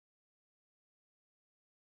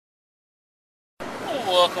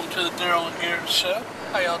welcome to the Daryl and Garrett show.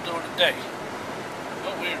 How y'all doing today?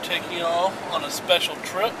 Well, we are taking y'all on a special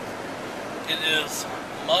trip. It is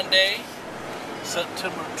Monday,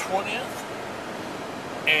 September 20th,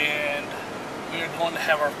 and we are going to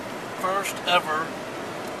have our first ever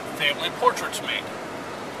family portraits made.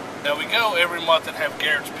 Now we go every month and have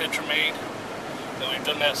Garrett's picture made, and we've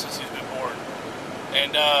done that since he's been born.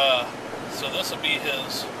 And so this will be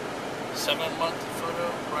his 7-month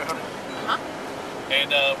photo, right, honey?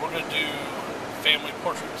 And we're going to do family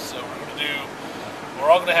portraits. So we're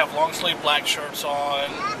all going to have long sleeve black shirts on,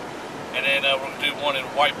 and then we're going to do one in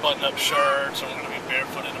white button-up shirts, and we're going to be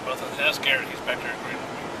barefooted in both of them. That's Garrett. He's back there agreeing with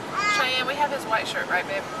me. Cheyenne, we have his white shirt, right,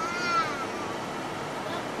 babe?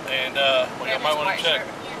 And well, you might want to check.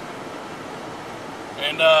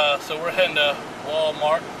 And so we're heading to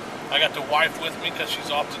Walmart. I got the wife with me because she's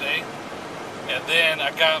off today. And then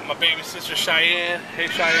I got my baby sister Cheyenne. Hey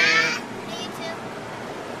Cheyenne. Me too.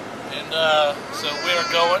 And so we are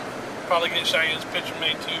going. Probably get Cheyenne's picture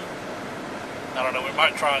made too. I don't know. We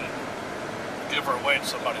might try and give her away to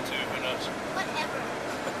somebody too. Who knows? Whatever.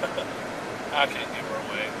 I can't give her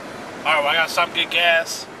away. Alright, well, I got to stop and get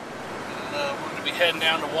gas. And we're going to be heading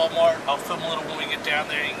down to Walmart. I'll film a little when we get down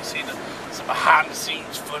there. You can see some behind the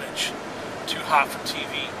scenes footage. Too hot for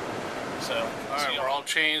TV. So, alright, we're all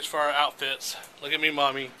changed for our outfits. Look at me,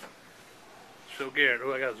 mommy. Show Garrett.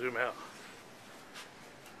 Oh, I gotta zoom out.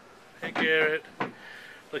 Hey, Garrett.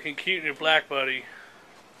 Looking cute in your black, buddy.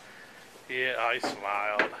 Yeah, I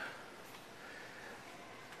smiled.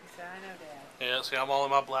 He said, I know, Dad. Yeah, see, I'm all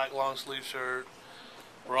in my black long sleeve shirt.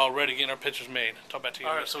 We're all ready getting our pictures made. Talk back to you.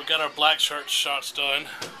 Alright, so we got our black shirt shots done.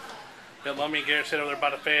 Got mommy and Garrett sitting over there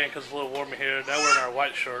by the fan because it's a little warm in here. Now we're in our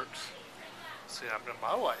white shirts. See, I'm in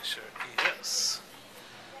my white shirt. Yes.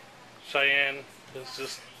 Cheyenne is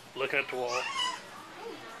just looking at the wall.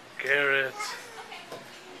 Garrett.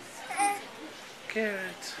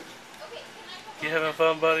 Garrett. You having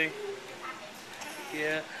fun, buddy?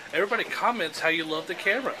 Yeah. Everybody comments how you love the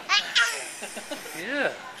camera.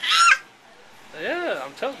 Yeah. Yeah,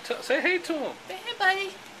 I'm telling. Say hey to him. Say hey, buddy.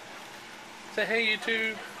 Say hey,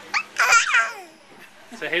 YouTube.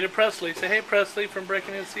 Say hey to Presley. Say hey, Presley from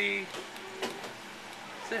Breaking and See.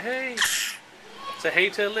 Say hey. Say hey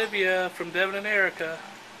to Olivia from Devin and Erica.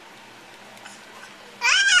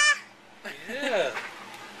 Yeah.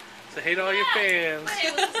 Say hey to all your fans.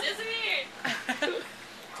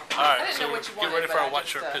 Alright, so we're getting ready for our white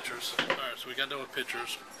shirt pictures. Alright, so we got done with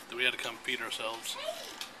pictures. Then we had to come feed ourselves.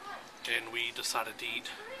 And we decided to eat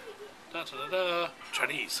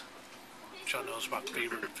Chinese. Which I know is my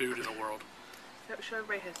favorite food in the world. Show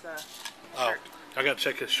everybody his shirt. Oh, I gotta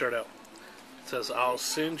check his shirt out. It says, I'll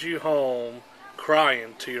send you home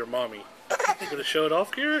crying to your mommy. You gonna show it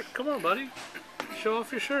off, Garrett? Come on, buddy. Show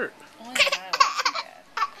off your shirt. Only I want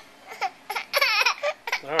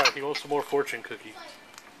Alright, he wants some more fortune cookie.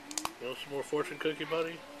 You want some more fortune cookie,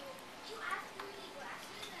 buddy?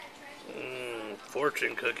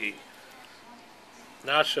 Fortune cookie.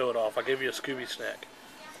 Now show it off. I'll give you a Scooby snack.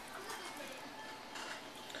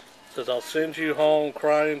 It says, I'll send you home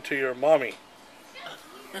crying to your mommy.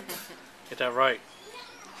 Get that right.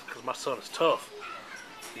 Because my son is tough.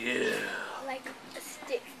 Yeah. Like a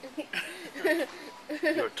stick.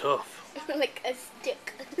 You're tough. Like a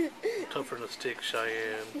stick. Tougher than a stick,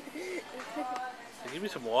 Cheyenne. Hey, give me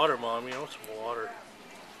some water, Mommy. I want some water.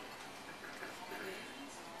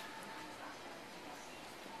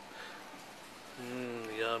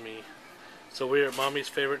 Yummy. So we're at Mommy's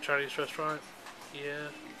favorite Chinese restaurant? Yeah.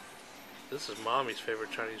 This is Mommy's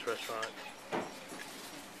favorite Chinese restaurant.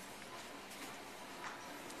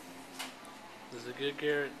 Is it good,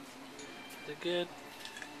 Garrett? Is it good?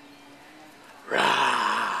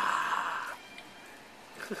 Rah!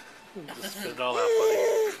 Just spit it all out,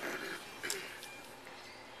 buddy.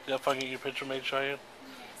 You have fun getting your picture made, Cheyenne?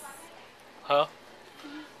 Huh?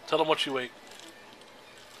 Tell them what you ate.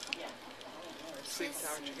 Sweet and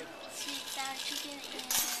sour chicken. Sweet sour chicken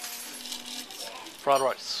and Fried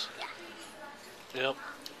rice. Yep.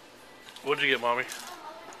 What'd you get, Mommy?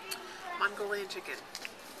 Mongolian chicken.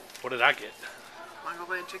 What did I get?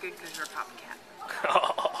 Mongolian chicken because you're a copycat.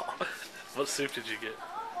 What soup did you get?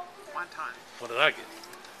 Wonton. What did I get?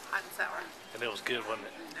 Hot and sour. And it was good, wasn't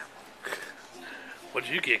it? No. What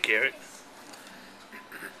did you get, Garrett?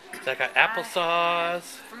 I got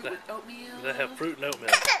applesauce. Fruit with oatmeal. Did I have fruit and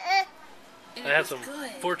oatmeal? And I it had was some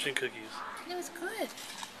good. fortune cookies. And it was good.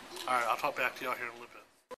 Alright, I'll talk back to y'all here in a little bit.